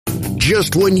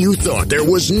just when you thought there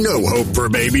was no hope for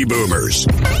baby boomers.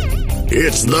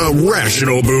 It's the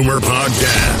Rational Boomer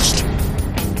Podcast.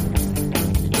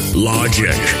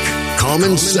 Logic,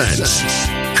 common sense,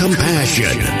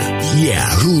 compassion. Yeah,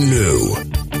 who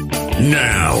knew?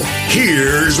 Now,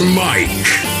 here's Mike.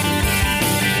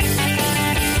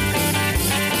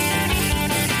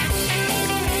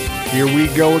 Here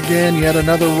we go again, yet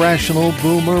another Rational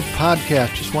Boomer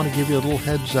Podcast. Just want to give you a little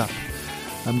heads up.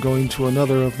 I'm going to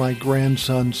another of my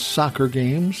grandson's soccer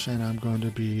games, and I'm going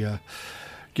to be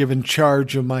given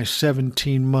charge of my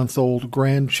 17-month-old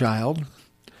grandchild.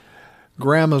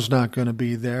 Grandma's not going to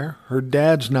be there. Her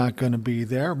dad's not going to be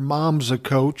there. Mom's a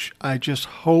coach. I just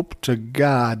hope to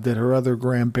God that her other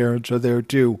grandparents are there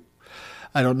too.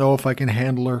 I don't know if I can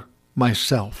handle her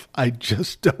myself. I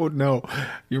just don't know.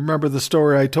 You remember the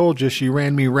story I told you? She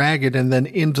ran me ragged and then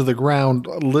into the ground,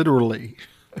 literally.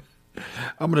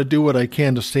 I'm going to do what I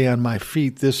can to stay on my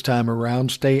feet this time around,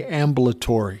 stay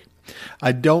ambulatory.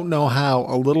 I don't know how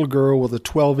a little girl with a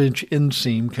 12-inch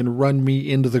inseam can run me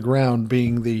into the ground,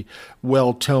 being the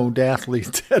well-toned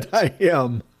athlete that I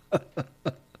am.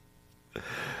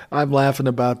 I'm laughing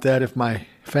about that. If my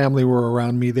family were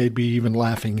around me, they'd be even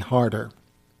laughing harder.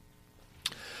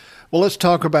 Well, let's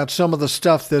talk about some of the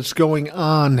stuff that's going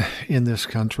on in this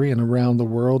country and around the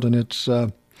world, and it's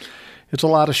a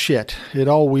lot of shit. It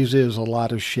always is a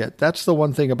lot of shit. That's the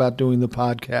one thing about doing the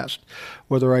podcast.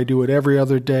 Whether I do it every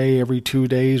other day, every 2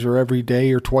 days, or every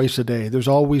day, or twice a day, there's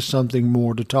always something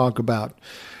more to talk about.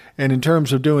 And in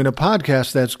terms of doing a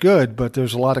podcast, that's good, but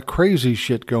there's a lot of crazy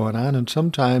shit going on, and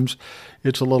sometimes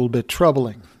it's a little bit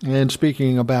troubling. And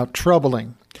speaking about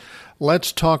troubling,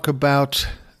 let's talk about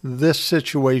this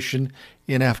situation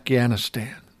in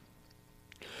Afghanistan.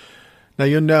 Now,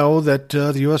 you know that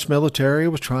the U.S. military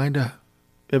was trying to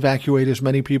evacuate as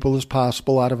many people as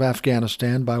possible out of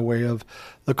Afghanistan by way of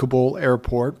the Kabul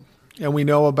airport. And we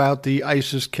know about the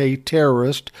ISIS-K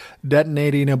terrorist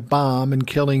detonating a bomb and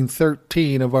killing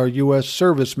 13 of our U.S.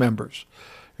 service members.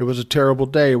 It was a terrible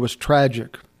day. It was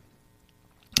tragic.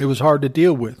 It was hard to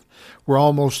deal with. We're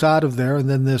almost out of there, and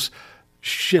then this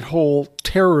shithole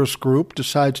terrorist group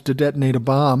decides to detonate a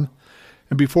bomb.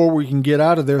 And before we can get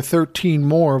out of there, 13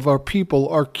 more of our people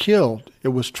are killed. It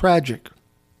was tragic.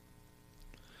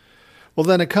 Well,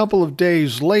 then a couple of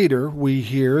days later, we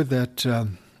hear that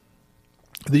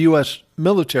the U.S.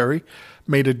 military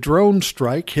made a drone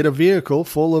strike, hit a vehicle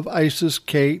full of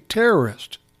ISIS-K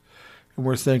terrorists. And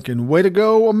we're thinking, way to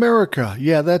go, America.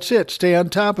 Yeah, that's it. Stay on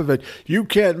top of it. You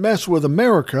can't mess with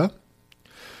America.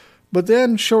 But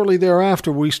then shortly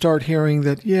thereafter, we start hearing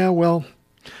that, yeah, well,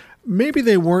 maybe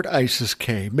they weren't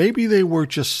ISIS-K. Maybe they were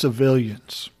just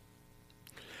civilians.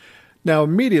 Now,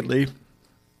 immediately,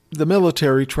 the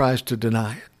military tries to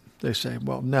deny it. They say,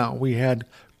 well, no, we had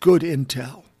good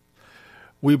intel.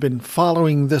 We've been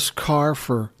following this car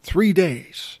for 3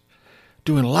 days,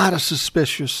 doing a lot of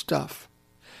suspicious stuff.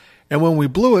 And when we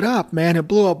blew it up, man, it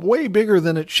blew up way bigger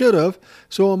than it should have,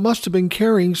 so it must have been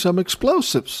carrying some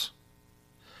explosives.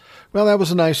 Well, that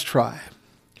was a nice try.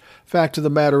 Fact of the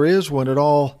matter is, when it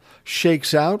all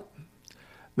shakes out,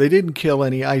 they didn't kill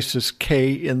any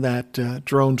ISIS-K in that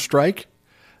drone strike.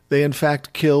 They, in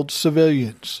fact, killed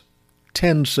civilians,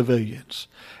 10 civilians.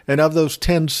 And of those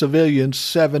 10 civilians,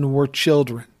 7 were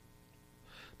children.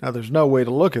 Now, there's no way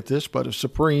to look at this but a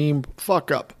supreme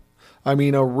fuck-up. I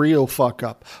mean, a real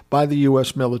fuck-up by the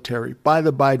U.S. military, by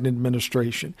the Biden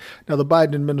administration. Now, the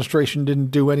Biden administration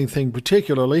didn't do anything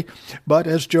particularly, but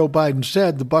as Joe Biden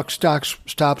said, the buck stops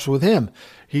with him.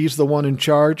 He's the one in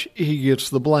charge. He gets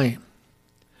the blame.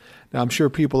 Now, I'm sure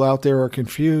people out there are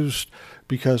confused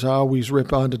because I always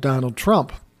rip onto Donald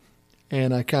Trump,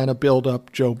 and I kind of build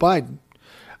up Joe Biden.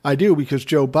 I do, because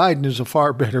Joe Biden is a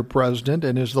far better president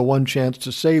and is the one chance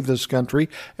to save this country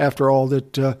after all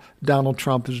that Donald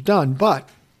Trump has done. But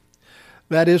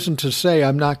that isn't to say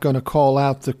I'm not going to call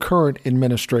out the current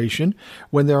administration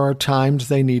when there are times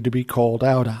they need to be called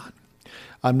out on.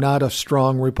 I'm not a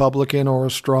strong Republican or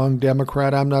a strong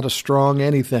Democrat. I'm not a strong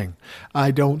anything.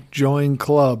 I don't join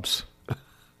clubs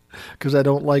because I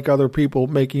don't like other people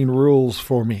making rules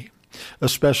for me,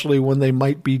 especially when they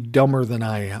might be dumber than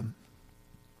I am.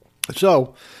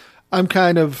 So I'm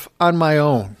kind of on my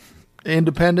own.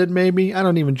 Independent, maybe? I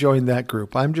don't even join that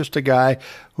group. I'm just a guy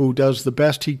who does the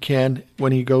best he can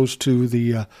when he goes to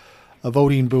the a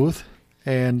voting booth,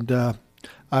 and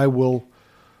I will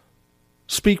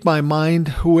speak my mind,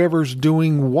 whoever's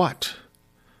doing what.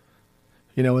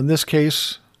 You know, in this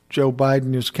case, Joe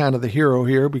Biden is kind of the hero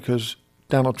here because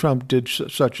Donald Trump did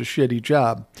such a shitty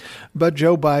job. But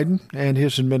Joe Biden and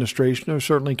his administration are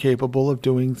certainly capable of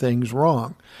doing things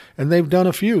wrong. And they've done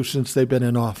a few since they've been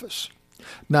in office.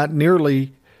 Not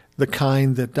nearly the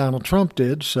kind that Donald Trump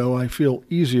did, so I feel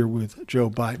easier with Joe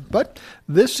Biden. But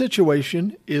this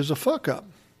situation is a fuck-up.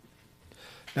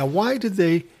 Now, why did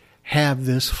they have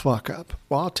this fuck-up?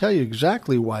 Well, I'll tell you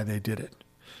exactly why they did it.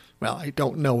 Well, I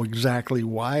don't know exactly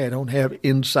why. I don't have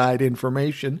inside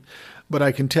information, but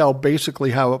I can tell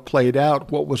basically how it played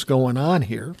out, what was going on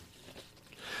here.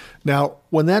 Now,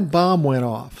 when that bomb went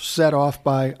off, set off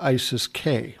by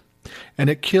ISIS-K, and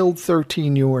it killed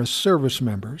 13 U.S. service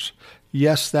members,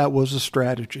 yes, that was a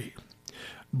strategy.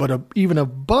 But even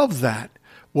above that,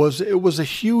 it was a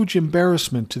huge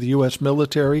embarrassment to the U.S.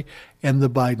 military and the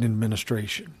Biden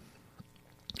administration.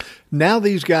 Now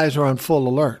these guys are on full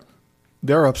alert.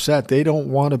 They're upset. They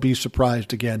don't want to be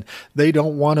surprised again. They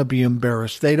don't want to be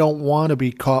embarrassed. They don't want to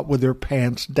be caught with their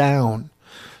pants down.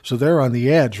 So they're on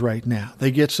the edge right now. They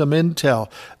get some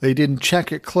intel. They didn't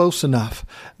check it close enough.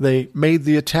 They made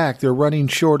the attack. They're running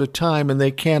short of time, and they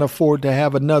can't afford to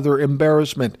have another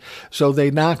embarrassment. So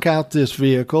they knock out this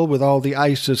vehicle with all the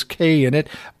ISIS-K in it,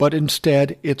 but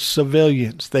instead it's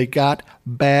civilians. They got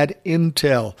bad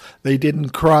intel. They didn't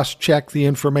cross-check the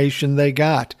information they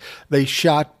got. They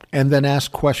shot and then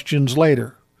asked questions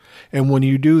later. And when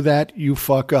you do that, you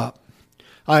fuck up.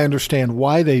 I understand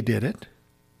why they did it,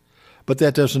 but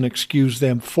that doesn't excuse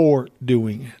them for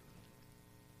doing it.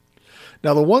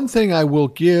 Now, the one thing I will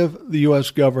give the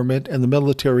U.S. government and the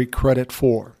military credit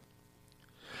for,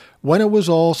 when it was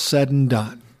all said and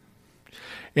done,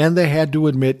 and they had to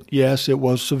admit, yes, it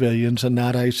was civilians and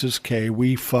not ISIS-K,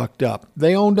 we fucked up.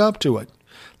 They owned up to it.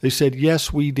 They said,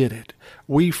 yes, we did it.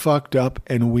 We fucked up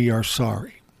and we are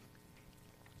sorry.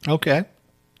 Okay.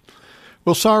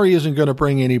 Well, sorry isn't going to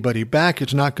bring anybody back.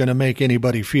 It's not going to make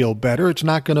anybody feel better. It's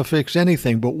not going to fix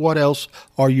anything. But what else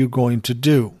are you going to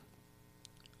do?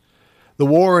 The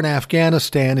war in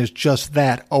Afghanistan is just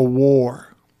that, a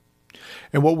war.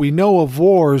 And what we know of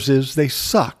wars is they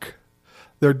suck.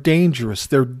 They're dangerous.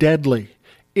 They're deadly.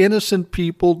 Innocent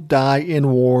people die in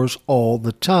wars all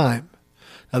the time.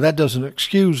 Now, that doesn't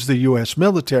excuse the U.S.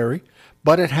 military,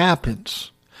 but it happens.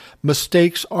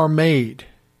 Mistakes are made.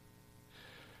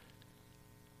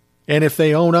 And if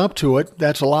they own up to it,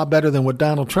 that's a lot better than what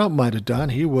Donald Trump might have done.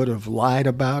 He would have lied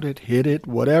about it, hid it,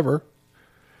 whatever.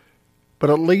 But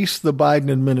at least the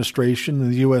Biden administration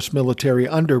and the U.S. military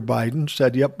under Biden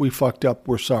said, yep, we fucked up,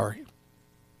 we're sorry.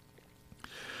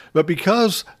 But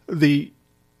because the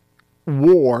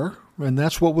war, and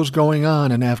that's what was going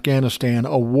on in Afghanistan,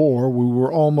 a war, we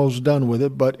were almost done with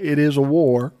it, but it is a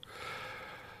war,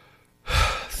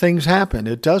 things happen.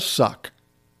 It does suck.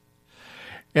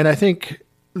 And I think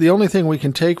the only thing we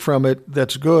can take from it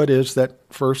that's good is that,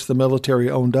 first, the military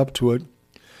owned up to it,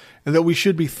 and that we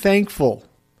should be thankful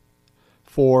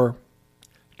for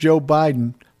Joe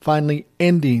Biden finally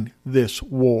ending this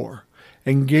war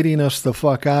and getting us the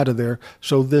fuck out of there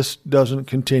so this doesn't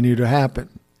continue to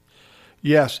happen.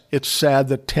 Yes, it's sad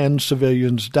that 10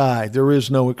 civilians died. There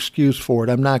is no excuse for it.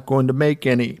 I'm not going to make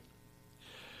any.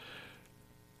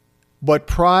 But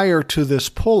prior to this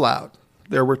pullout,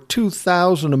 there were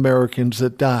 2,000 Americans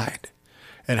that died.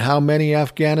 And how many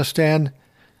Afghanistan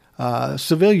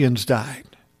civilians died?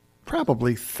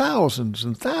 Probably thousands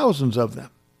and thousands of them.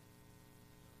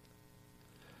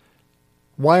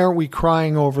 Why aren't we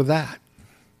crying over that?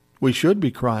 We should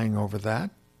be crying over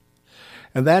that.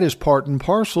 And that is part and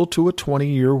parcel to a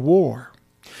 20-year war.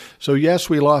 So yes,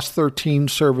 we lost 13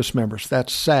 service members.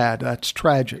 That's sad. That's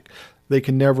tragic. They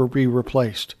can never be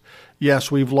replaced.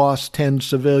 Yes, we've lost 10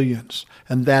 civilians,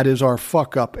 and that is our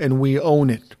fuck up, and we own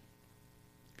it.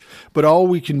 But all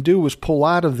we can do is pull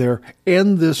out of there,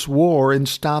 end this war, and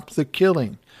stop the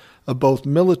killing of both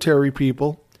military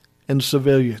people and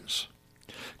civilians.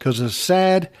 Because as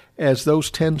sad as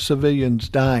those 10 civilians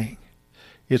dying,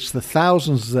 it's the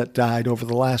thousands that died over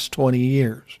the last 20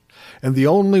 years. And the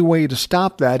only way to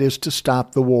stop that is to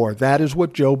stop the war. That is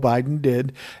what Joe Biden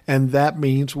did, and that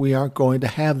means we aren't going to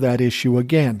have that issue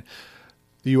again.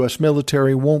 The U.S.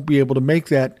 military won't be able to make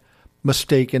that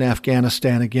mistake in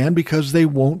Afghanistan again because they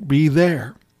won't be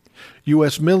there.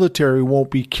 U.S. military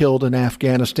won't be killed in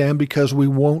Afghanistan because we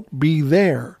won't be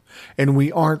there. And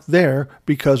we aren't there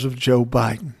because of Joe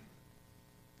Biden.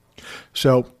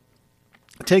 So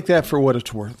take that for what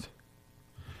it's worth.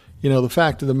 You know, the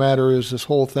fact of the matter is this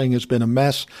whole thing has been a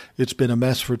mess. It's been a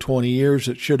mess for 20 years.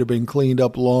 It should have been cleaned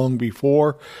up long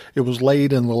before. It was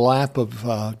laid in the lap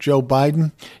of Joe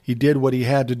Biden. He did what he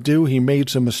had to do. He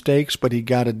made some mistakes, but he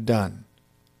got it done.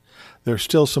 There's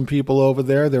still some people over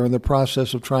there. They're in the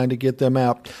process of trying to get them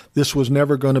out. This was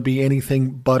never going to be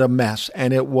anything but a mess,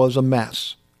 and it was a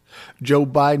mess. Joe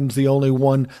Biden's the only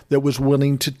one that was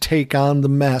willing to take on the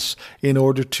mess in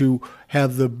order to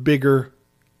have the bigger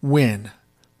win,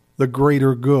 the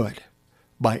greater good,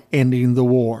 by ending the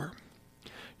war.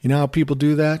 You know how people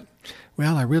do that?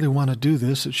 Well, I really want to do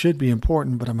this. It should be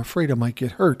important, but I'm afraid I might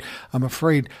get hurt. I'm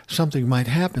afraid something might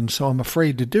happen, so I'm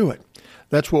afraid to do it.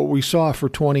 That's what we saw for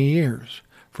 20 years,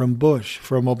 from Bush,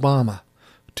 from Obama,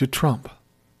 to Trump.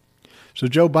 So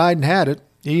Joe Biden had it.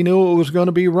 He knew it was going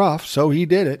to be rough, so he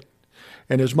did it.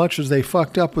 And as much as they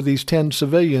fucked up with these 10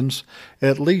 civilians,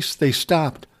 at least they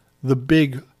stopped the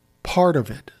big part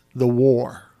of it, the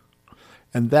war.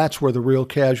 And that's where the real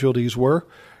casualties were,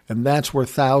 and that's where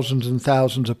thousands and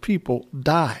thousands of people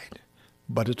died.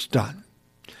 But it's done.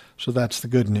 So that's the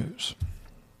good news.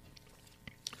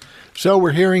 So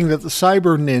we're hearing that the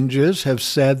cyber ninjas have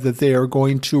said that they are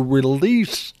going to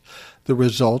release the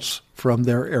results from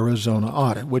their Arizona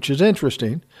audit, which is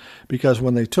interesting because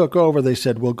when they took over, they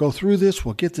said, we'll go through this,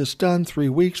 we'll get this done, 3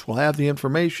 weeks, we'll have the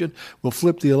information, we'll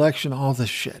flip the election, all this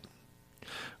shit.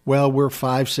 Well, we're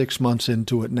 5-6 months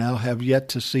into it now, have yet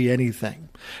to see anything.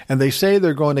 And they say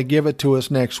they're going to give it to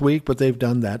us next week, but they've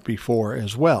done that before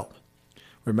as well.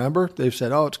 Remember, they've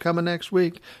said, oh, it's coming next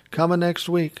week, coming next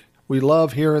week. We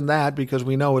love hearing that because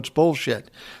we know it's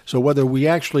bullshit. So whether we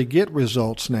actually get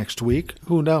results next week,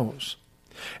 who knows?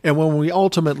 And when we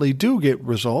ultimately do get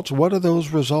results, what are those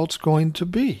results going to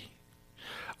be?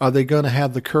 Are they going to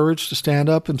have the courage to stand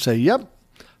up and say, yep,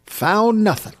 found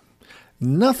nothing.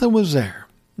 Nothing was there.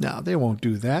 No, they won't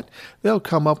do that. They'll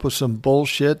come up with some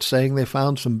bullshit saying they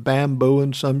found some bamboo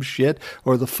and some shit,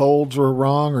 or the folds were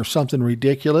wrong or something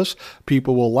ridiculous.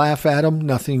 People will laugh at them.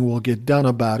 Nothing will get done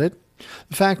about it.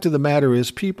 The fact of the matter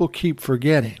is people keep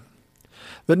forgetting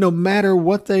that no matter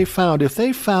what they found, if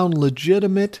they found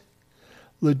legitimate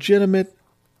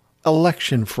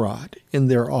election fraud in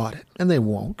their audit, and they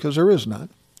won't because there is none,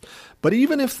 but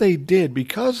even if they did,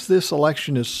 because this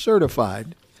election is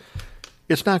certified,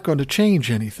 it's not going to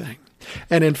change anything.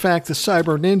 And in fact, the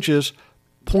cyber ninjas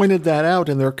pointed that out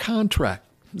in their contract.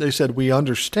 They said, we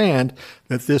understand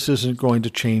that this isn't going to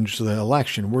change the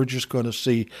election. We're just going to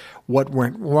see what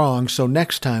went wrong so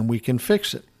next time we can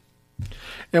fix it.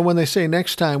 And when they say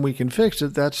next time we can fix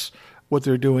it, that's what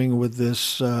they're doing with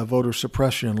this voter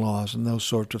suppression laws and those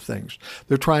sorts of things.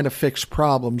 They're trying to fix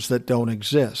problems that don't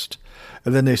exist.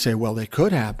 And then they say, well, they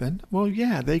could happen. Well,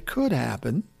 yeah, they could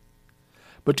happen.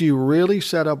 But do you really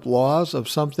set up laws of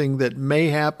something that may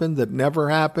happen, that never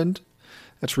happened?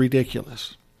 That's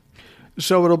ridiculous.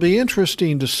 So it'll be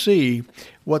interesting to see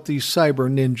what these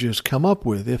cyber ninjas come up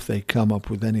with, if they come up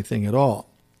with anything at all.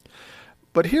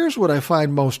 But here's what I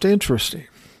find most interesting.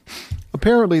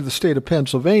 Apparently, the state of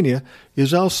Pennsylvania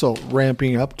is also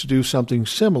ramping up to do something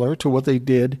similar to what they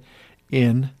did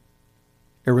in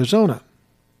Arizona.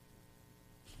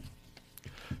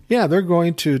 Yeah, they're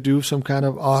going to do some kind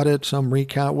of audit, some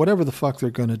recount, whatever the fuck they're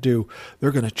going to do.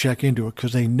 They're going to check into it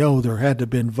because they know there had to have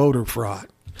been voter fraud,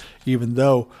 even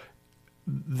though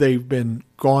they've been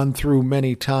gone through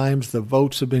many times. The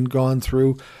votes have been gone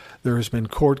through. There has been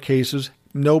court cases.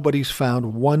 Nobody's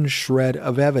found one shred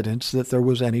of evidence that there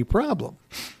was any problem.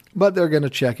 But they're going to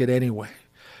check it anyway,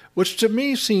 which to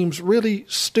me seems really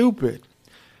stupid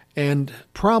and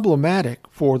problematic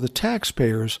for the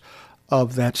taxpayers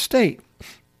of that state.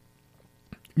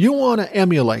 You want to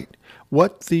emulate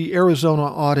what the Arizona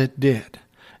audit did,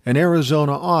 an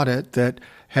Arizona audit that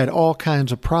had all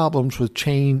kinds of problems with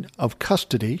chain of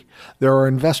custody. There are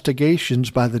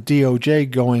investigations by the DOJ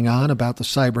going on about the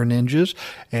cyber ninjas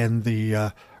and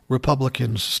the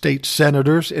Republican state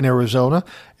senators in Arizona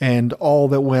and all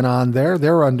that went on there.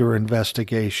 They're under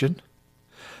investigation.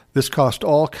 This cost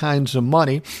all kinds of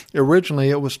money. Originally,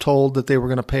 it was told that they were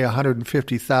going to pay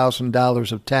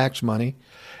 $150,000 of tax money,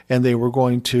 and they were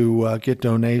going to get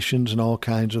donations and all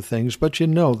kinds of things. But you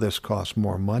know this costs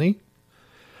more money.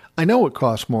 I know it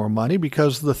costs more money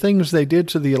because the things they did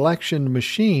to the election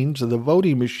machines, the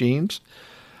voting machines,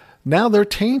 now they're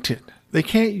tainted. They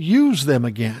can't use them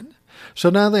again. So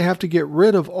now they have to get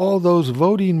rid of all those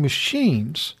voting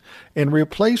machines and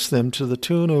replace them to the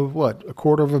tune of, what,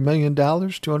 $250,000,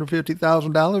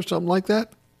 $250,000, something like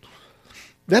that?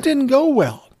 That didn't go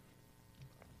well.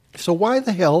 So why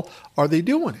the hell are they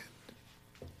doing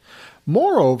it?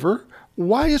 Moreover,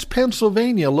 why is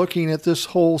Pennsylvania looking at this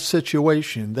whole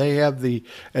situation? They have the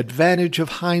advantage of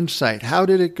hindsight. How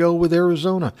did it go with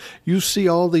Arizona? You see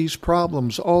all these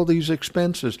problems, all these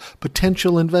expenses,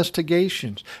 potential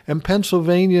investigations. And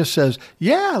Pennsylvania says,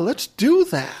 yeah, let's do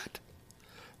that.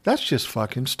 That's just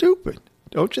fucking stupid,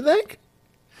 don't you think?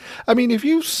 I mean, if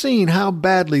you've seen how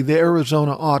badly the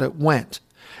Arizona audit went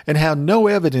and how no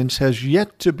evidence has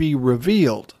yet to be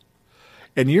revealed,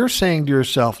 And you're saying to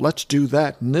yourself, let's do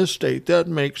that in this state. That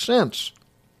makes sense.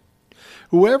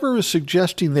 Whoever is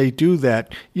suggesting they do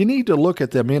that, you need to look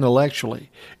at them intellectually,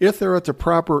 if they're at the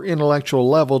proper intellectual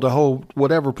level to hold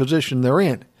whatever position they're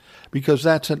in, because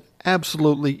that's an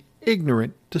absolutely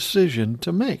ignorant decision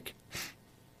to make.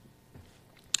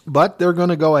 But they're going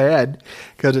to go ahead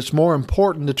because it's more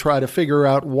important to try to figure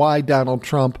out why Donald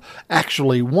Trump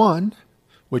actually won,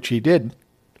 which he didn't.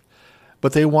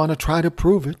 But they want to try to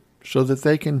prove it so that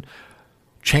they can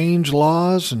change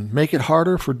laws and make it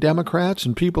harder for Democrats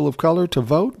and people of color to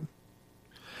vote.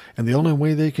 And the only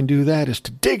way they can do that is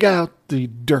to dig out the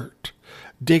dirt,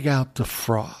 dig out the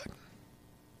fraud.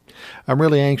 I'm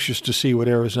really anxious to see what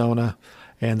Arizona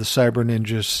and the Cyber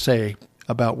Ninjas say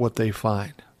about what they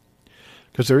find.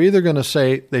 Because they're either going to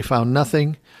say they found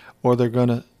nothing, or they're going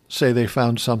to say they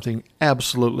found something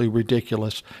absolutely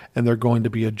ridiculous, and they're going to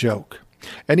be a joke.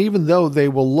 And even though they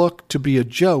will look to be a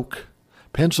joke,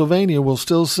 Pennsylvania will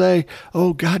still say,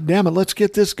 oh, God damn it, let's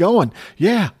get this going.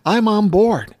 Yeah, I'm on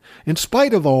board. In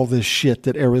spite of all this shit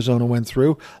that Arizona went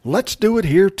through, let's do it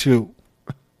here too.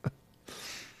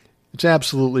 It's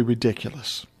absolutely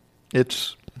ridiculous.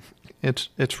 It's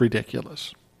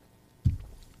ridiculous.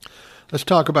 Let's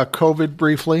talk about COVID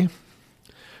briefly.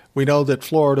 We know that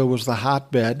Florida was the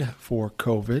hotbed for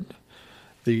COVID,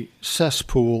 the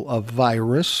cesspool of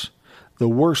virus, the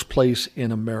worst place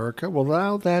in America. Well,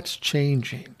 now that's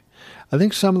changing. I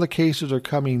think some of the cases are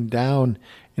coming down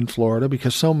in Florida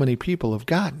because so many people have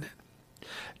gotten it.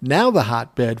 Now the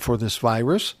hotbed for this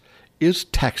virus is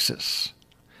Texas.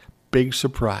 Big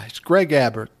surprise. Greg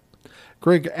Abbott,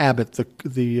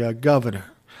 the governor,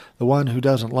 the one who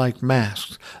doesn't like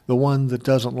masks, the one that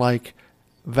doesn't like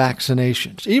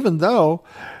vaccinations. Even though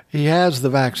he has the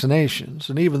vaccinations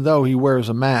and even though he wears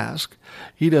a mask,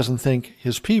 he doesn't think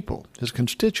his people, his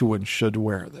constituents, should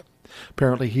wear them.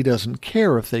 Apparently he doesn't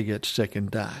care if they get sick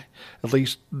and die. At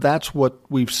least that's what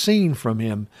we've seen from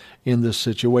him in this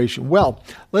situation. Well,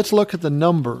 let's look at the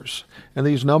numbers. And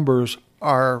these numbers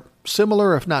are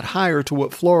similar, if not higher, to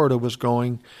what Florida was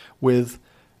going with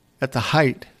at the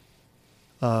height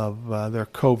of their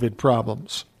COVID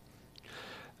problems.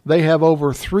 They have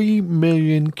over 3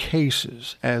 million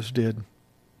cases, as did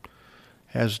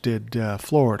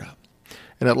Florida.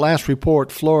 And at last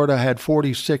report, Florida had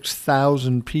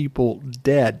 46,000 people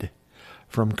dead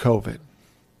from COVID.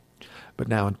 But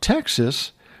now in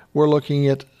Texas, we're looking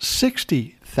at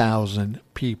 60,000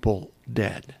 people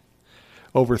dead.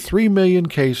 Over 3 million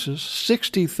cases,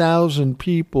 60,000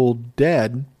 people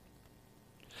dead.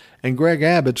 And Greg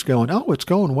Abbott's going, oh, it's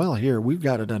going well here. We've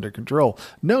got it under control.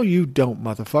 No, you don't,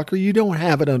 motherfucker. You don't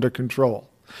have it under control.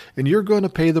 And you're going to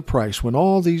pay the price when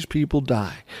all these people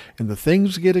die and the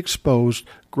things get exposed.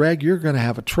 Greg, you're going to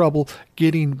have a trouble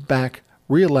getting back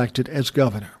reelected as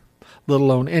governor, let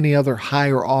alone any other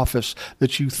higher office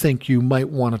that you think you might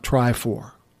want to try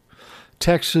for.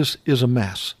 Texas is a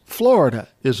mess. Florida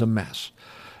is a mess.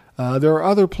 There are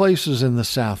other places in the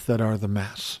South that are the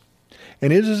mess.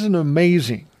 And it isn't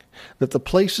amazing that the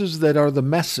places that are the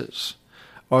messes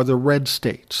are the red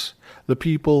states, the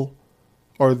people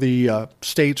or the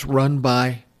states run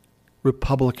by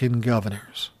Republican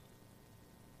governors.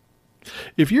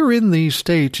 If you're in these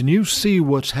states and you see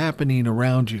what's happening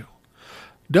around you,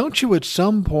 don't you at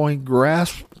some point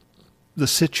grasp the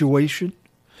situation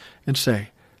and say,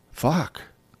 fuck,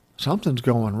 something's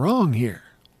going wrong here?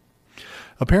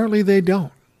 Apparently they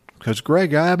don't, because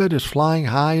Greg Abbott is flying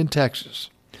high in Texas.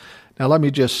 Now, let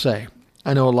me just say,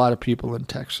 I know a lot of people in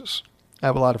Texas. I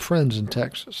have a lot of friends in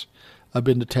Texas. I've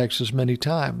been to Texas many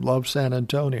times. Love San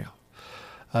Antonio.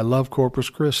 I love Corpus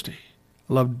Christi.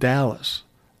 I love Dallas.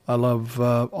 I love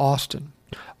Austin.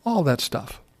 All that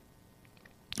stuff.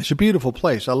 It's a beautiful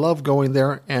place. I love going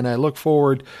there, and I look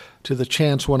forward to the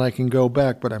chance when I can go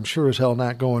back, but I'm sure as hell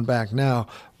not going back now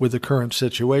with the current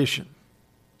situation.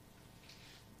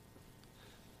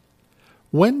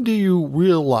 When do you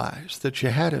realize that you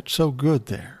had it so good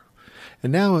there,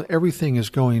 and now everything is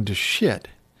going to shit,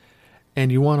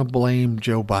 and you want to blame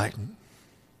Joe Biden?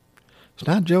 It's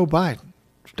not Joe Biden.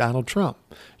 It's Donald Trump.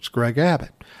 It's Greg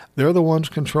Abbott. They're the ones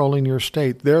controlling your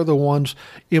state. They're the ones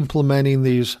implementing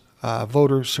these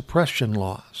voter suppression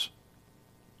laws.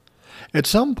 At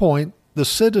some point, the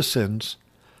citizens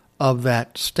of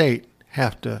that state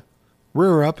have to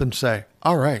rear up and say,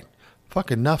 all right,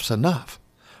 fuck, enough's enough.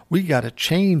 We got to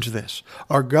change this.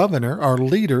 Our governor, our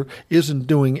leader, isn't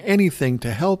doing anything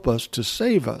to help us, to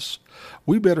save us.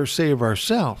 We better save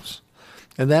ourselves.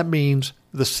 And that means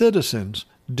the citizens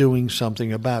doing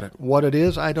something about it. What it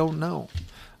is, I don't know.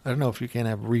 I don't know if you can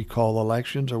have recall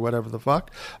elections or whatever the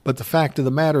fuck. But the fact of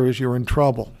the matter is you're in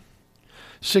trouble.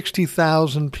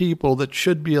 60,000 people that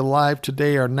should be alive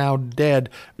today are now dead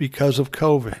because of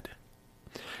COVID.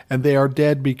 And they are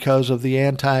dead because of the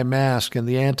anti-mask and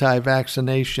the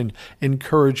anti-vaccination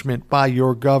encouragement by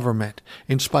your government,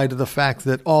 in spite of the fact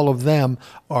that all of them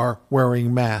are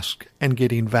wearing masks and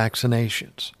getting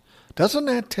vaccinations. Doesn't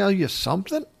that tell you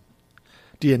something?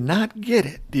 Do you not get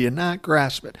it? Do you not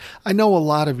grasp it? I know a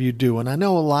lot of you do, and I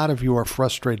know a lot of you are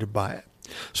frustrated by it.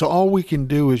 So all we can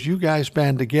do is you guys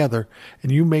band together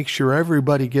and you make sure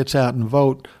everybody gets out and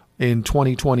vote in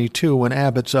 2022 when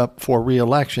Abbott's up for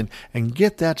re-election, and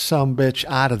get that sumbitch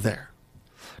out of there,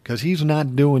 because he's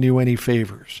not doing you any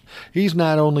favors. He's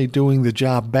not only doing the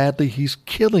job badly, he's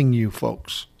killing you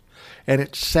folks. And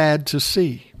it's sad to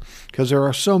see, because there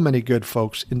are so many good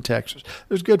folks in Texas.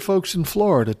 There's good folks in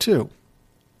Florida too.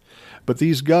 But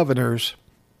these governors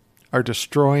are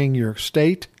destroying your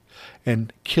state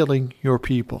and killing your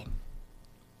people.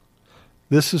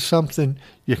 This is something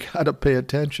you got to pay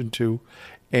attention to.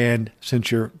 And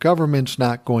since your government's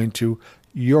not going to,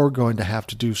 you're going to have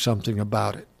to do something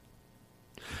about it.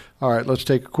 All right, let's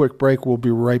take a quick break. We'll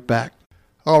be right back.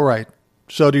 All right,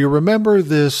 so do you remember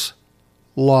this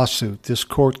lawsuit, this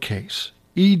court case?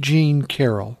 E. Jean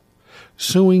Carroll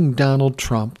suing Donald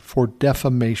Trump for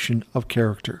defamation of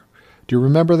character. Do you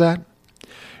remember that?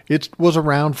 It was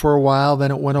around for a while,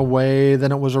 then it went away,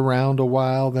 then it was around a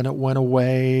while, then it went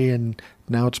away, and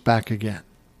now it's back again.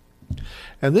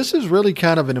 And this is really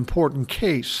kind of an important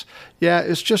case. Yeah,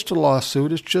 it's just a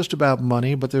lawsuit. It's just about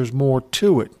money, but there's more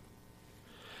to it.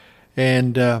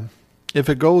 And if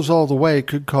it goes all the way, it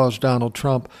could cause Donald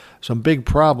Trump some big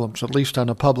problems, at least on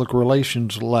a public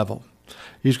relations level.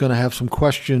 He's going to have some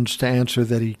questions to answer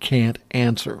that he can't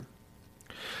answer.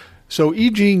 So E.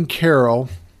 Jean Carroll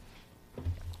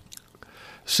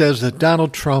says that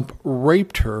Donald Trump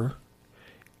raped her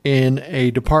in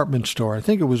a department store. I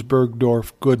think it was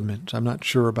Bergdorf Goodman's. I'm not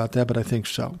sure about that, but I think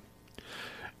so.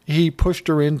 He pushed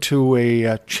her into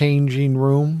a changing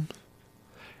room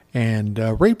and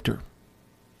raped her.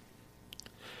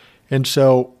 And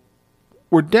so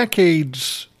we're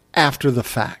decades after the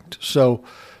fact. So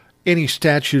any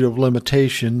statute of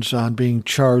limitations on being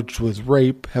charged with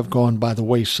rape have gone by the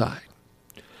wayside.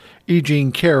 E.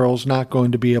 Jean Carroll's not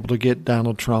going to be able to get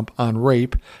Donald Trump on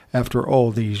rape after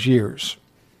all these years.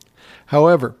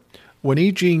 However, when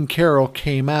E. Jean Carroll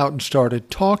came out and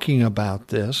started talking about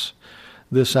this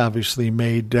obviously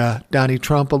made Donnie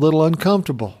Trump a little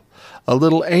uncomfortable, a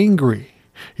little angry.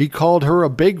 He called her a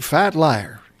big fat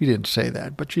liar. He didn't say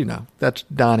that, but that's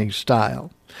Donnie's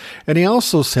style. And he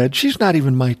also said, she's not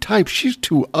even my type. She's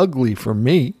too ugly for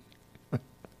me.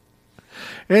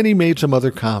 And he made some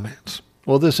other comments.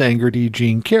 Well, this angered E.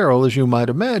 Jean Carroll, as you might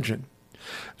imagine.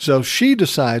 So she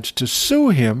decides to sue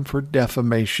him for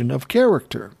defamation of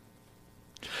character,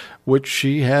 which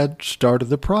she had started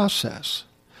the process.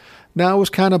 Now it was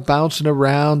kind of bouncing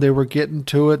around. They were getting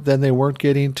to it, then they weren't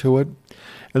getting to it.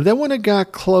 And then when it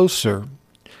got closer,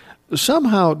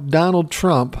 somehow Donald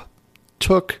Trump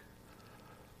took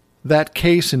that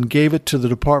case and gave it to the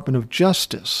Department of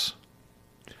Justice,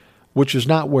 which is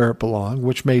not where it belonged,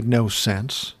 which made no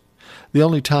sense. The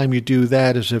only time you do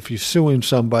that is if you're suing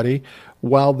somebody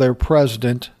while they're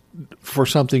president for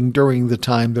something during the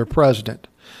time they're president.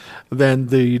 Then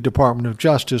the Department of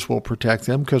Justice will protect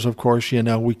them because, of course,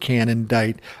 we can't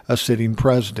indict a sitting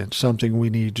president, something we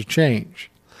need to change.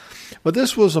 But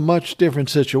this was a much different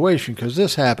situation because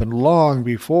this happened long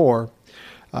before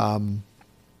Donald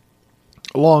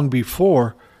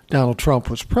Trump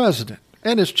was president.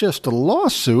 And it's just a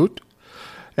lawsuit.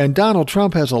 And Donald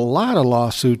Trump has a lot of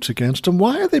lawsuits against him.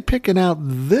 Why are they picking out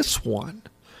this one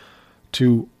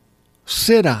to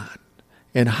sit on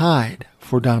and hide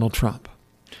for Donald Trump?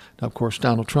 Now, of course,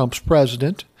 Donald Trump's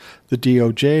president. The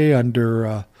DOJ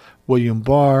under William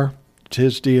Barr, it's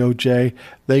his DOJ.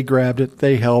 They grabbed it.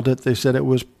 They held it. They said it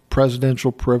was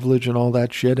presidential privilege and all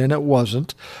that shit, and it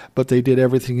wasn't. But they did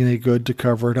everything they could to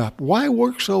cover it up. Why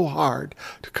work so hard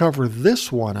to cover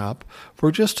this one up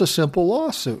for just a simple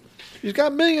lawsuit? He's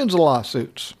got millions of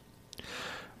lawsuits.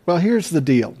 Well, here's the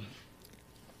deal.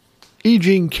 E.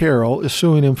 Jean Carroll is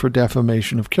suing him for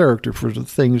defamation of character for the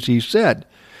things he said.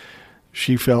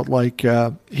 She felt like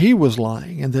he was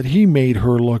lying and that he made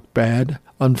her look bad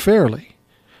unfairly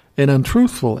and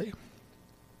untruthfully.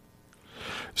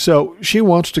 So she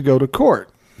wants to go to court.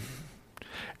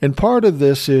 And part of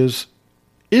this is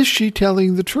she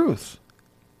telling the truth?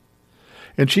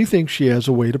 And she thinks she has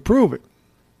a way to prove it.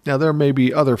 Now, there may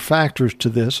be other factors to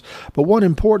this, but one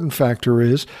important factor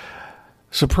is,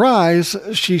 surprise,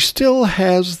 she still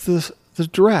has the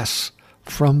dress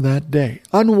from that day,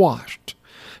 unwashed.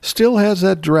 still has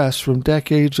that dress from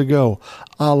decades ago,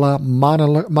 a la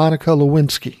Monica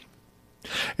Lewinsky.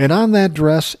 And on that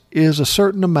dress is a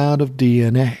certain amount of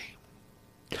DNA.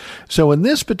 So in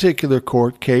this particular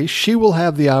court case, she will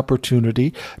have the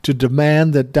opportunity to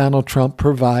demand that Donald Trump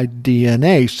provide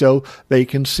DNA so they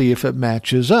can see if it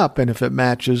matches up. And if it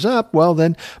matches up, well,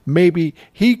 then maybe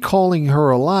he calling her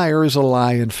a liar is a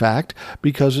lie, in fact,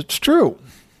 because it's true.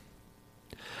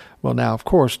 Well, now, of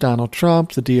course, Donald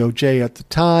Trump, the DOJ at the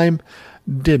time,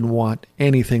 didn't want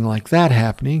anything like that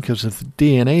happening, because if the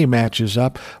DNA matches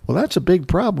up, well, that's a big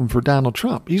problem for Donald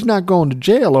Trump. He's not going to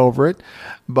jail over it,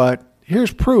 but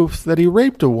here's proof that he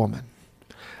raped a woman.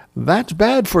 That's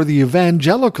bad for the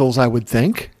evangelicals, I would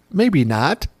think. Maybe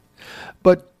not.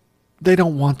 But they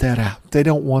don't want that out. They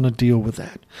don't want to deal with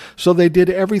that. So they did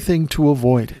everything to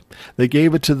avoid it. They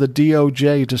gave it to the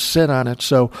DOJ to sit on it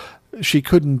so she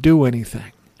couldn't do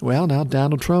anything. Well, now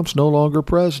Donald Trump's no longer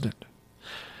president.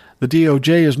 The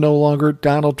DOJ is no longer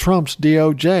Donald Trump's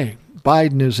DOJ.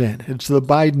 Biden is in. It's the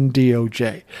Biden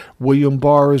DOJ. William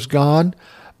Barr is gone.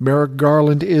 Merrick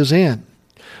Garland is in.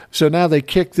 So now they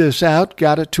kicked this out,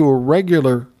 got it to a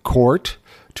regular court,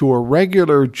 to a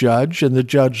regular judge, and the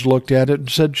judge looked at it and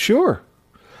said, sure,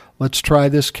 let's try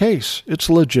this case. It's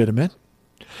legitimate.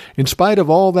 In spite of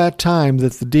all that time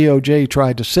that the DOJ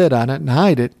tried to sit on it and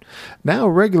hide it, now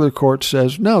a regular court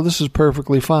says, no, this is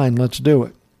perfectly fine, let's do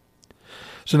it.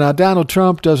 So now Donald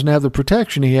Trump doesn't have the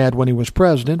protection he had when he was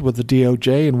president with the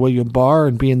DOJ and William Barr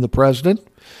and being the president.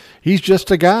 He's just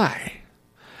a guy.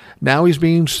 Now he's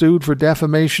being sued for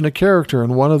defamation of character,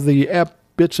 and one of the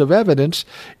bits of evidence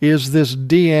is this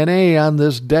DNA on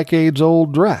this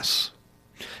decades-old dress.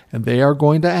 And they are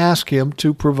going to ask him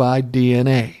to provide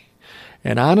DNA.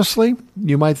 And honestly,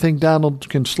 you might think Donald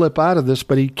can slip out of this,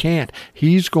 but he can't.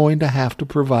 He's going to have to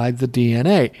provide the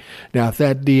DNA. Now, if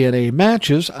that DNA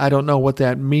matches, I don't know what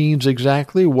that means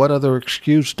exactly, what other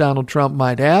excuse Donald Trump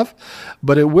might have,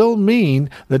 but it will mean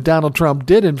that Donald Trump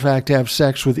did, in fact, have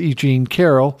sex with E. Jean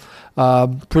Carroll,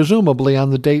 presumably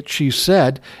on the date she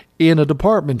said, in a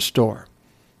department store.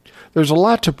 There's a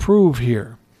lot to prove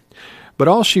here. But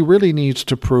all she really needs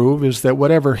to prove is that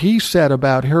whatever he said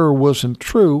about her wasn't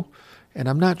true, and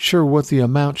I'm not sure what the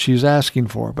amount she's asking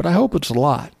for, but I hope it's a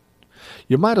lot.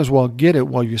 You might as well get it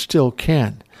while you still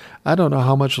can. I don't know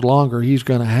how much longer he's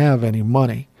going to have any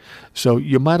money, so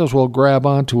you might as well grab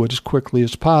onto it as quickly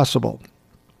as possible.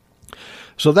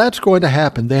 So that's going to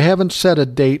happen. They haven't set a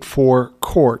date for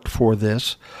court for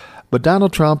this, but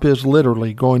Donald Trump is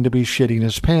literally going to be shitting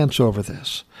his pants over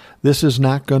this. This is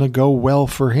not going to go well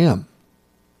for him.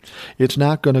 It's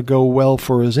not going to go well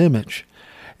for his image,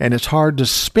 and it's hard to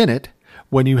spin it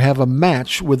when you have a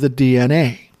match with the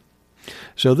DNA.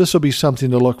 So this will be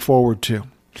something to look forward to,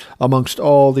 amongst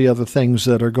all the other things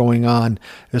that are going on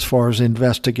as far as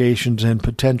investigations and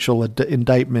potential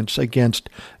indictments against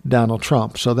Donald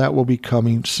Trump. So that will be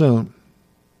coming soon.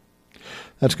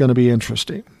 That's going to be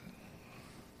interesting.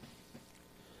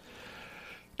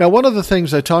 Now, one of the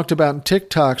things I talked about in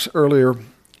TikToks earlier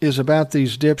is about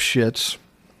these dipshits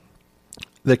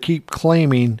that keep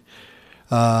claiming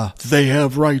they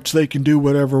have rights, they can do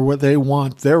what they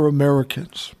want, they're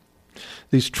Americans.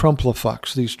 These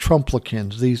Trumplafucks, these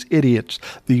Trumplicans, these idiots,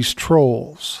 these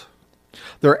trolls.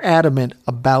 They're adamant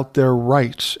about their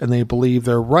rights, and they believe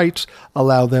their rights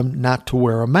allow them not to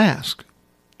wear a mask.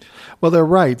 Well, they're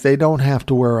right, they don't have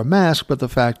to wear a mask, but the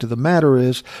fact of the matter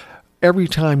is, every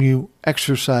time you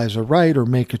exercise a right or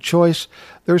make a choice,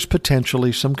 there's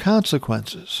potentially some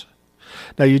consequences.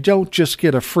 Now, you don't just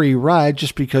get a free ride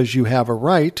just because you have a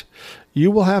right.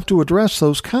 You will have to address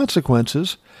those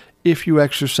consequences if you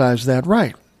exercise that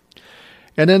right.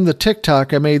 And in the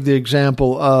TikTok, I made the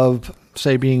example of,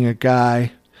 say, being a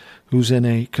guy who's in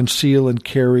a conceal and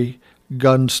carry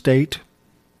gun state.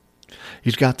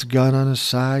 He's got the gun on his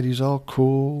side. He's all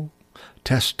cool,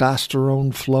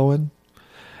 testosterone flowing.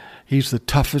 He's the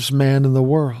toughest man in the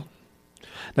world.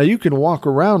 Now, you can walk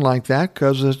around like that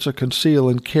because it's a conceal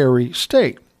and carry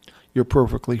state. You're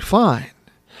perfectly fine.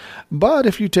 But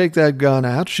if you take that gun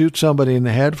out, shoot somebody in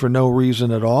the head for no reason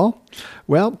at all,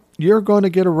 well, you're going to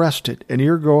get arrested and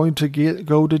you're going to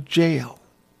go to jail.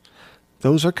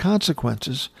 Those are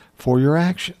consequences for your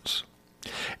actions.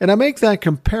 And I make that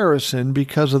comparison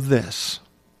because of this.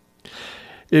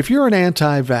 If you're an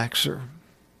anti-vaxxer,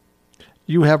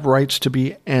 you have rights to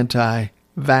be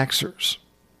anti-vaxxers.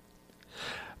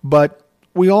 But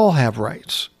we all have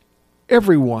rights.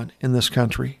 Everyone in this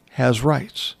country has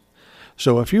rights.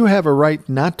 So if you have a right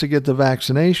not to get the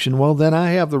vaccination, well, then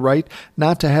I have the right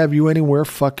not to have you anywhere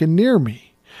fucking near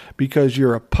me because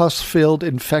you're a pus-filled,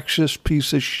 infectious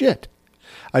piece of shit.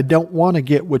 I don't want to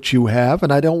get what you have,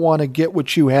 and I don't want to get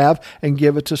what you have and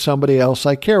give it to somebody else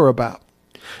I care about.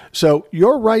 So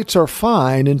your rights are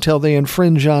fine until they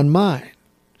infringe on mine.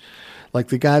 Like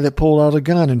the guy that pulled out a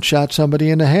gun and shot somebody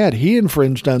in the head. He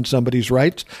infringed on somebody's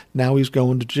rights. Now he's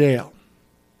going to jail.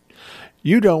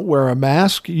 You don't wear a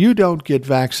mask. You don't get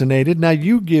vaccinated. Now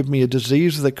you give me a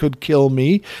disease that could kill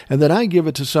me, and then I give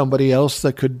it to somebody else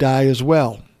that could die as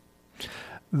well.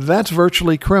 That's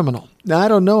virtually criminal. Now, I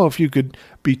don't know if you could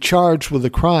be charged with a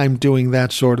crime doing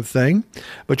that sort of thing,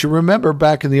 but you remember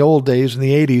back in the old days, in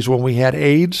the 80s, when we had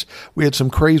AIDS, we had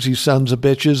some crazy sons of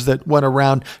bitches that went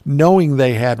around knowing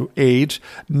they had AIDS,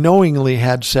 knowingly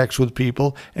had sex with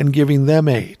people, and giving them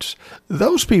AIDS.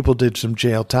 Those people did some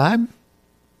jail time,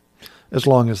 as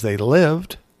long as they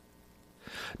lived.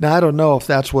 Now, I don't know if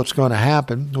that's what's going to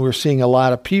happen. We're seeing a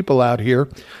lot of people out here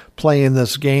playing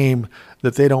this game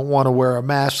that they don't want to wear a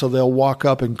mask, so they'll walk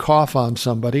up and cough on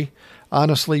somebody.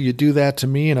 Honestly, you do that to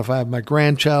me, and if I have my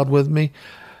grandchild with me,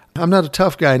 I'm not a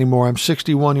tough guy anymore. I'm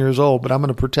 61 years old, but I'm going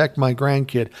to protect my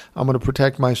grandkid. I'm going to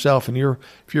protect myself, and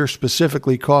if you're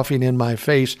specifically coughing in my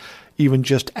face, even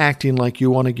just acting like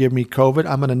you want to give me COVID,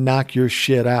 I'm going to knock your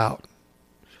shit out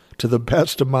to the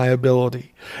best of my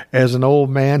ability as an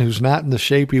old man who's not in the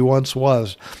shape he once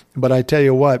was. But I tell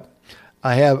you what,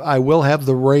 I will have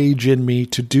the rage in me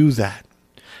to do that.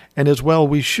 And as well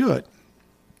we should.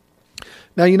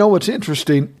 Now, you know what's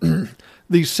interesting?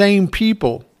 These same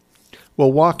people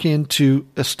will walk into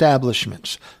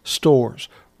establishments, stores,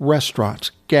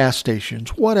 restaurants, gas stations,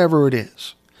 whatever it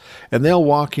is. And they'll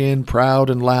walk in proud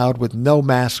and loud with no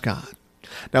mask on.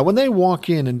 Now, when they walk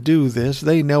in and do this,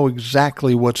 they know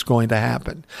exactly what's going to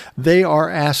happen. They are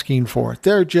asking for it.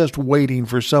 They're just waiting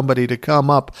for somebody to come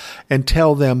up and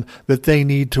tell them that they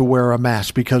need to wear a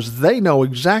mask because they know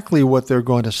exactly what they're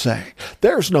going to say.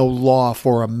 There's no law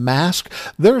for a mask.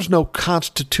 There's no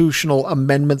constitutional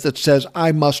amendment that says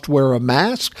I must wear a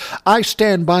mask. I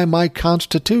stand by my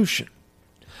Constitution.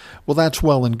 Well, that's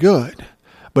well and good.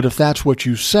 But if that's what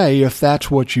you say, if that's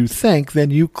what you think,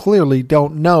 then you clearly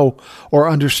don't know or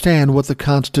understand what the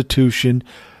Constitution,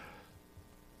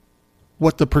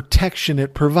 what the protection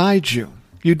it provides you.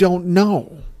 You don't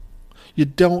know. You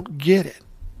don't get it.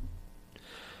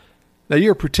 Now,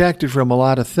 you're protected from a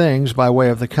lot of things by way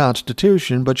of the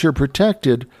Constitution, but you're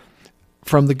protected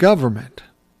from the government,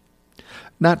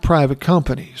 not private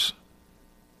companies.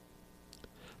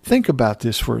 Think about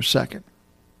this for a second.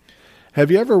 Have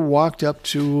you ever walked up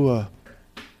to a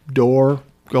door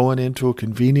going into a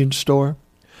convenience store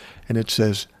and it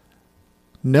says,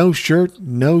 no shirt,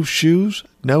 no shoes,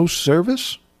 no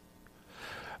service?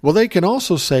 Well, they can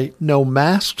also say no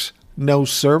masks, no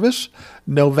service,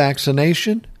 no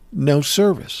vaccination, no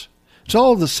service. It's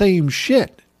all the same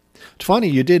shit. It's funny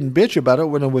you didn't bitch about it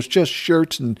when it was just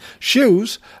shirts and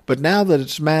shoes, but now that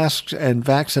it's masks and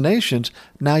vaccinations,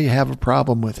 now you have a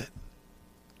problem with it.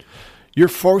 You're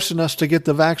forcing us to get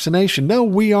the vaccination. No,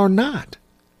 we are not.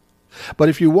 But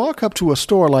if you walk up to a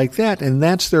store like that and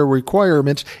that's their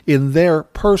requirements in their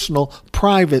personal,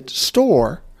 private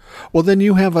store, well, then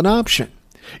you have an option.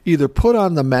 Either put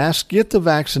on the mask, get the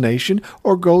vaccination,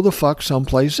 or go the fuck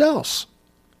someplace else.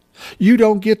 You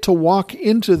don't get to walk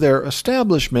into their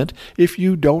establishment if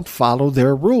you don't follow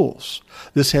their rules.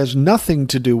 This has nothing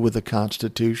to do with the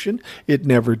Constitution. It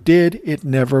never did. It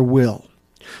never will.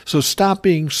 So stop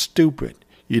being stupid.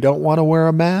 You don't want to wear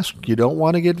a mask? You don't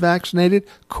want to get vaccinated?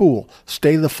 Cool.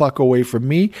 Stay the fuck away from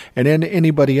me and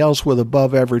anybody else with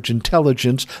above average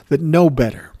intelligence that know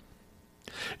better.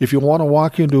 If you want to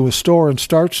walk into a store and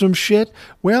start some shit,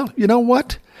 well, you know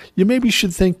what? You maybe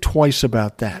should think twice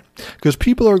about that because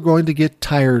people are going to get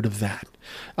tired of that.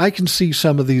 I can see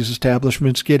some of these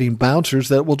establishments getting bouncers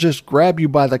that will just grab you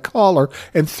by the collar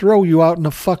and throw you out in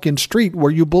the fucking street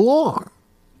where you belong.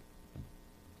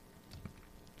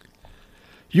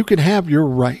 You can have your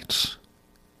rights,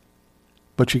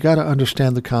 but you got to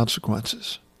understand the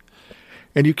consequences.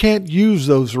 And you can't use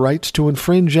those rights to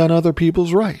infringe on other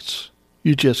people's rights.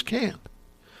 You just can't.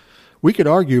 We could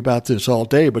argue about this all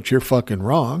day, but you're fucking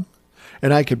wrong.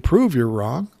 And I could prove you're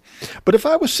wrong. But if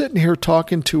I was sitting here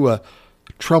talking to a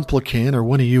Trumplican or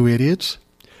one of you idiots,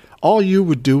 all you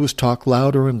would do is talk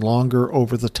louder and longer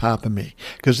over the top of me,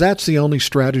 because that's the only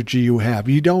strategy you have.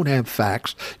 You don't have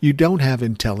facts. You don't have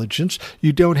intelligence.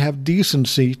 You don't have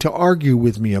decency to argue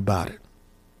with me about it.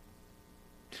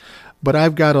 But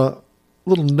I've got a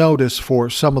little notice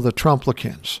for some of the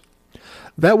Trumplicans.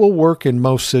 That will work in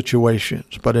most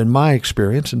situations, but in my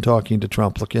experience in talking to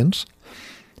Trumplicans,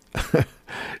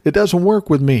 it doesn't work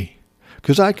with me.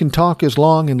 because I can talk as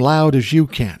long and loud as you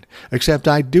can, except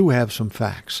I do have some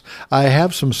facts. I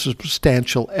have some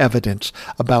substantial evidence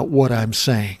about what I'm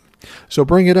saying. So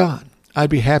bring it on. I'd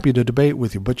be happy to debate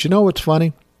with you. But you know what's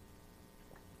funny?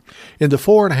 In the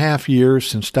 4.5 years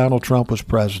since Donald Trump was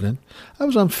president, I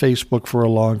was on Facebook for a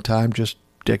long time just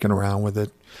dicking around with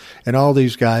it. And all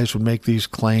these guys would make these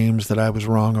claims that I was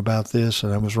wrong about this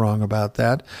and I was wrong about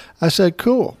that. I said,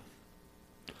 cool.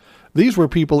 These were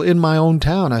people in my own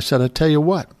town. I said, I'll tell you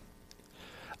what.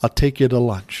 I'll take you to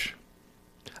lunch.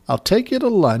 I'll take you to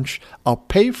lunch. I'll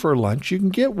pay for lunch. You can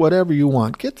get whatever you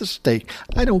want. Get the steak.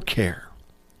 I don't care.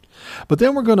 But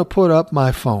then we're going to put up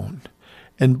my phone.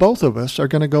 And both of us are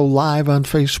going to go live on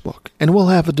Facebook. And we'll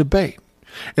have a debate.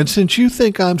 And since you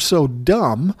think I'm so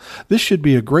dumb, this should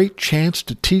be a great chance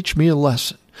to teach me a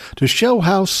lesson. To show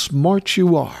how smart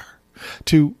you are.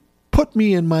 To put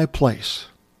me in my place.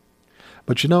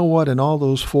 But you know what? In all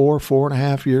those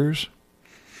 4.5 years,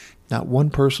 not one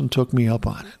person took me up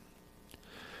on it.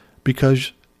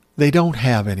 Because they don't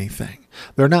have anything.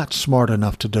 They're not smart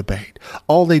enough to debate.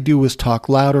 All they do is talk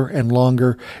louder and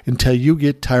longer until you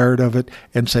get tired of it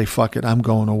and say, fuck it, I'm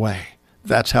going away.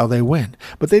 That's how they win.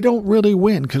 But they don't really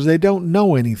win because they don't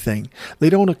know anything. They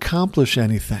don't accomplish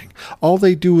anything. All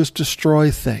they do is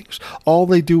destroy things. All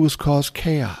they do is cause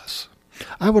chaos.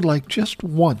 I would like just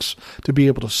once to be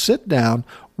able to sit down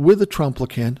with a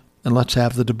Trumplican and let's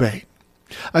have the debate.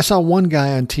 I saw one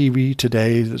guy on TV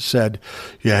today that said,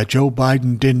 yeah, Joe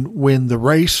Biden didn't win the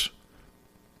race.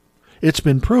 It's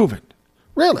been proven.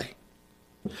 Really?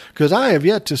 Because I have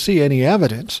yet to see any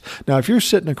evidence. Now, if you're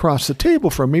sitting across the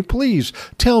table from me, please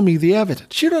tell me the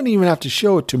evidence. You don't even have to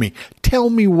show it to me.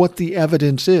 Tell me what the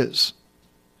evidence is.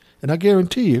 And I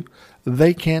guarantee you,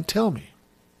 they can't tell me.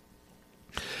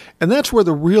 And that's where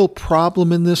the real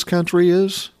problem in this country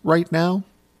is right now.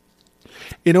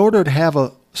 In order to have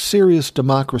a serious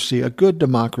democracy, a good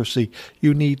democracy,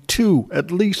 you need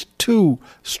at least two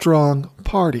strong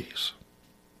parties.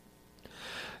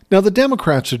 Now, the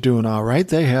Democrats are doing all right.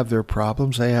 They have their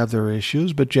problems. They have their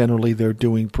issues, but generally they're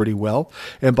doing pretty well.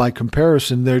 And by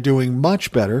comparison, they're doing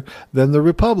much better than the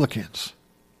Republicans.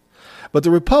 But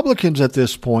the Republicans at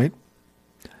this point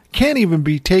can't even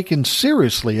be taken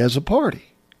seriously as a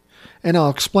party. And I'll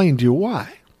explain to you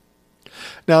why.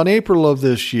 Now, in April of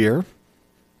this year,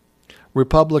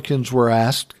 Republicans were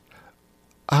asked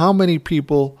how many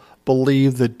people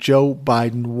believe that Joe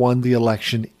Biden won the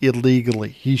election illegally.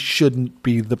 He shouldn't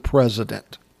be the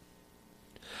president.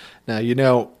 Now, you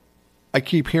know, I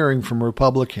keep hearing from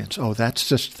Republicans, oh, that's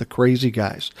just the crazy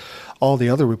guys. All the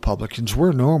other Republicans,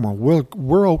 we're normal.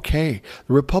 We're okay.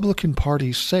 The Republican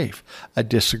Party's safe. I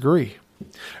disagree.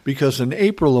 Because in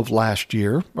April of last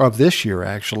year, or of this year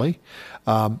actually,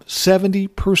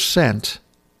 70%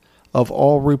 of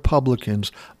all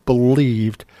Republicans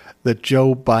believed that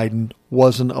Joe Biden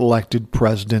wasn't elected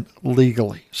president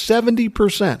legally.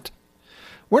 70%.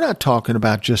 We're not talking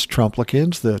about just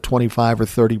Trumplicans, the 25 or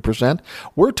 30%.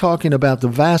 We're talking about the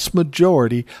vast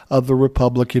majority of the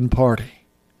Republican Party.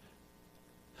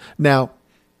 Now,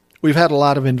 we've had a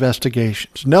lot of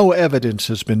investigations. No evidence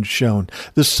has been shown.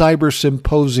 The Cyber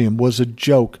Symposium was a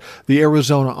joke. The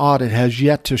Arizona audit has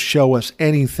yet to show us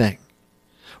anything.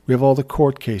 We have all the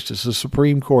court cases, the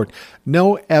Supreme Court.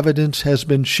 No evidence has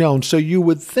been shown. So you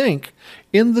would think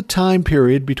in the time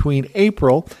period between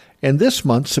April and this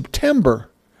month, September,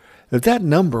 that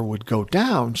number would go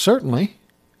down, certainly.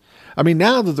 I mean,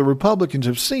 now that the Republicans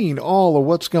have seen all of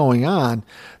what's going on,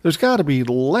 there's got to be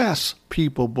less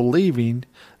people believing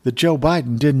that Joe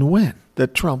Biden didn't win,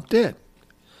 that Trump did.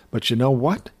 But you know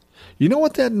what? You know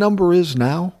what that number is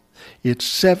now? It's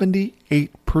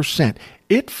 78%.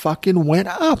 It fucking went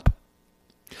up.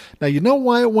 Now, you know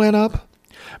why it went up?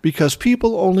 Because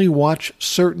people only watch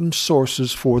certain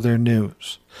sources for their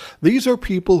news. These are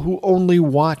people who only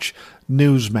watch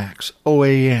Newsmax,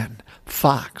 OAN,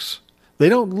 Fox. They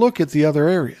don't look at the other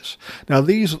areas. Now,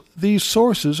 these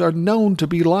sources are known to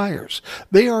be liars.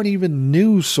 They aren't even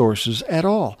news sources at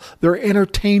all. They're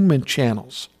entertainment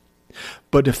channels.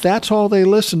 But if that's all they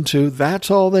listen to,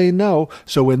 that's all they know.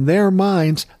 So in their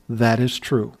minds, that is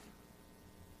true.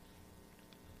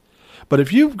 But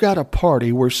if you've got a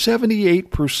party where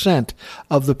 78%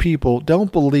 of the people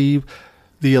don't believe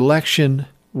the election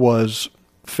was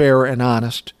fair and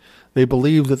honest, they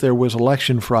believe that there was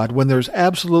election fraud when there's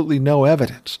absolutely no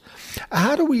evidence,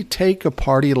 how do we take a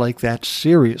party like that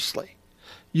seriously?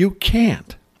 You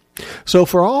can't. So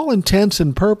for all intents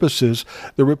and purposes,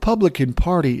 the Republican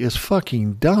Party is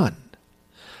fucking done.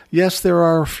 Yes, there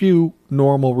are a few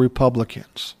normal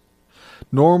Republicans,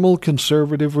 normal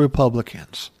conservative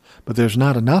Republicans, but there's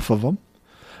not enough of them.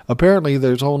 Apparently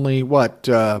there's only,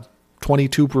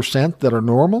 22% that are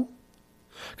normal?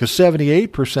 Because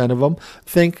 78% of them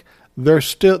think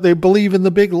they believe in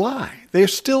the big lie. They're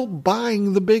still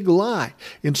buying the big lie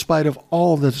in spite of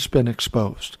all that's been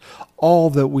exposed, all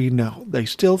that we know. They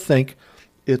still think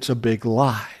it's a big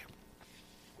lie.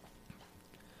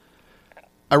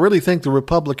 I really think the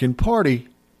Republican Party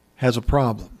has a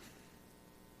problem.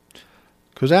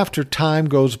 Because after time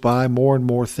goes by, more and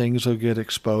more things will get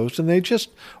exposed, and they just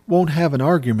won't have an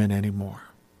argument anymore.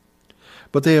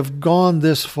 But they have gone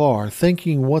this far,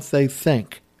 thinking what they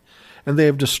think, and they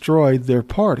have destroyed their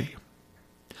party.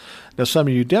 Now, some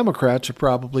of you Democrats are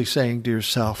probably saying to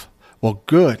yourself, well,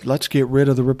 good, let's get rid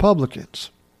of the Republicans.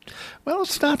 Well,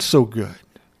 it's not so good.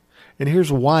 And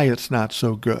here's why it's not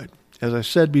so good. As I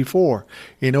said before,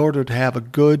 in order to have a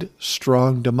good,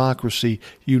 strong democracy,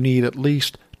 you need at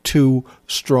least 2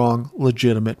 strong,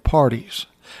 legitimate parties.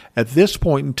 At this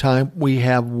point in time, we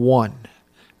have one.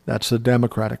 That's the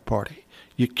Democratic Party.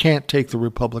 You can't take the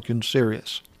Republicans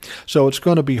serious. So it's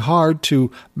going to be hard to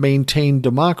maintain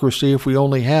democracy if we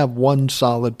only have one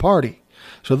solid party.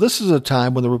 So this is a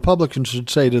time when the Republicans should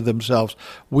say to themselves,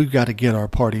 we've got to get our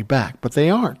party back. But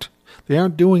they aren't. They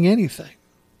aren't doing anything.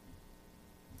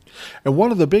 And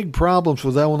one of the big problems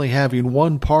with only having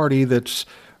one party that's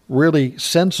really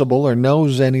sensible or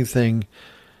knows anything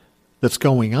that's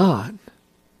going on,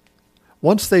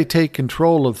 once they take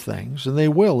control of things, and they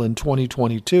will in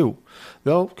 2022,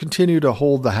 they'll continue to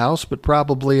hold the House, but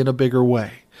probably in a bigger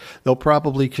way. They'll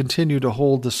probably continue to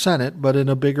hold the Senate, but in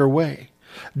a bigger way.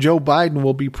 Joe Biden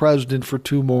will be president for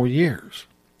 2 more years.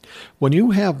 When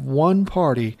you have one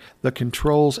party that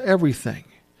controls everything,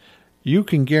 you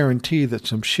can guarantee that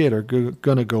some shit are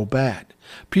going to go bad.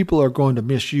 People are going to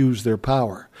misuse their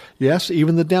power. Yes,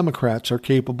 even the Democrats are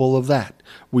capable of that.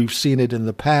 We've seen it in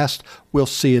the past. We'll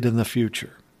see it in the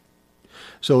future.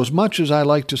 So as much as I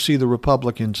like to see the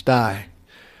Republicans die,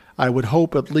 I would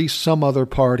hope at least some other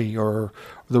party or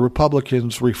the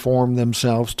Republicans reform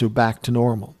themselves back to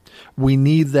normal. We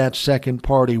need that second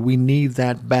party. We need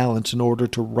that balance in order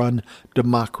to run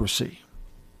democracy.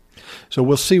 So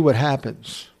we'll see what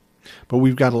happens. But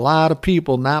we've got a lot of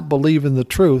people not believing the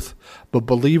truth, but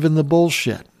believing the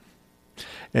bullshit.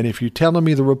 And if you're telling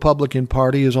me the Republican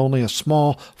Party is only a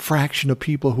small fraction of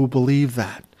people who believe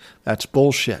that, that's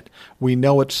bullshit. We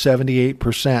know it's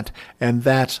 78%, and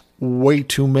that's way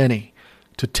too many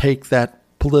to take that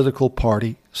political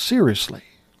party seriously.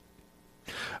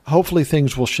 Hopefully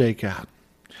things will shake out.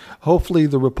 Hopefully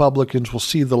the Republicans will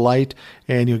see the light,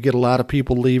 and you'll get a lot of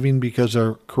people leaving because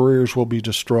their careers will be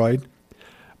destroyed.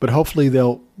 But hopefully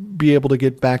they'll be able to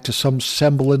get back to some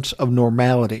semblance of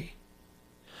normality.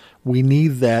 We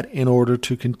need that in order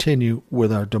to continue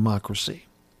with our democracy.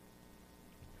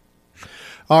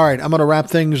 All right, I'm going to wrap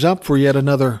things up for yet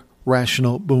another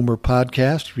Rational Boomer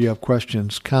podcast. If you have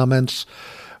questions, comments,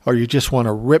 or you just want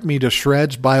to rip me to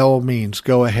shreds, by all means,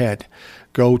 go ahead.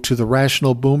 Go to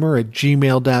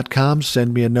therationalboomer@gmail.com.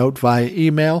 Send me a note via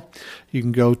email. You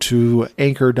can go to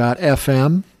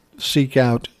anchor.fm, seek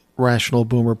out Rational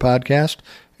Boomer Podcast,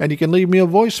 and you can leave me a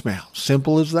voicemail.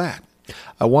 Simple as that.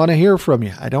 I want to hear from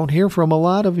you. I don't hear from a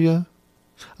lot of you.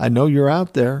 I know you're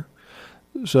out there.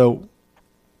 So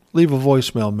leave a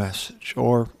voicemail message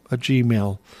or a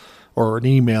Gmail or an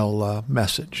email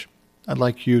message. I'd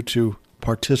like you to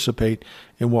participate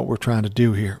in what we're trying to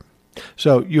do here.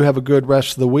 So you have a good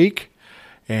rest of the week,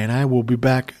 and I will be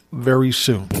back very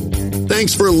soon.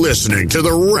 Thanks for listening to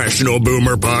the Rational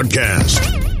Boomer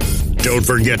Podcast. Don't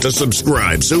forget to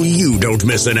subscribe so you don't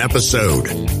miss an episode.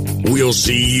 We'll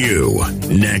see you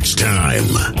next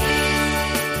time.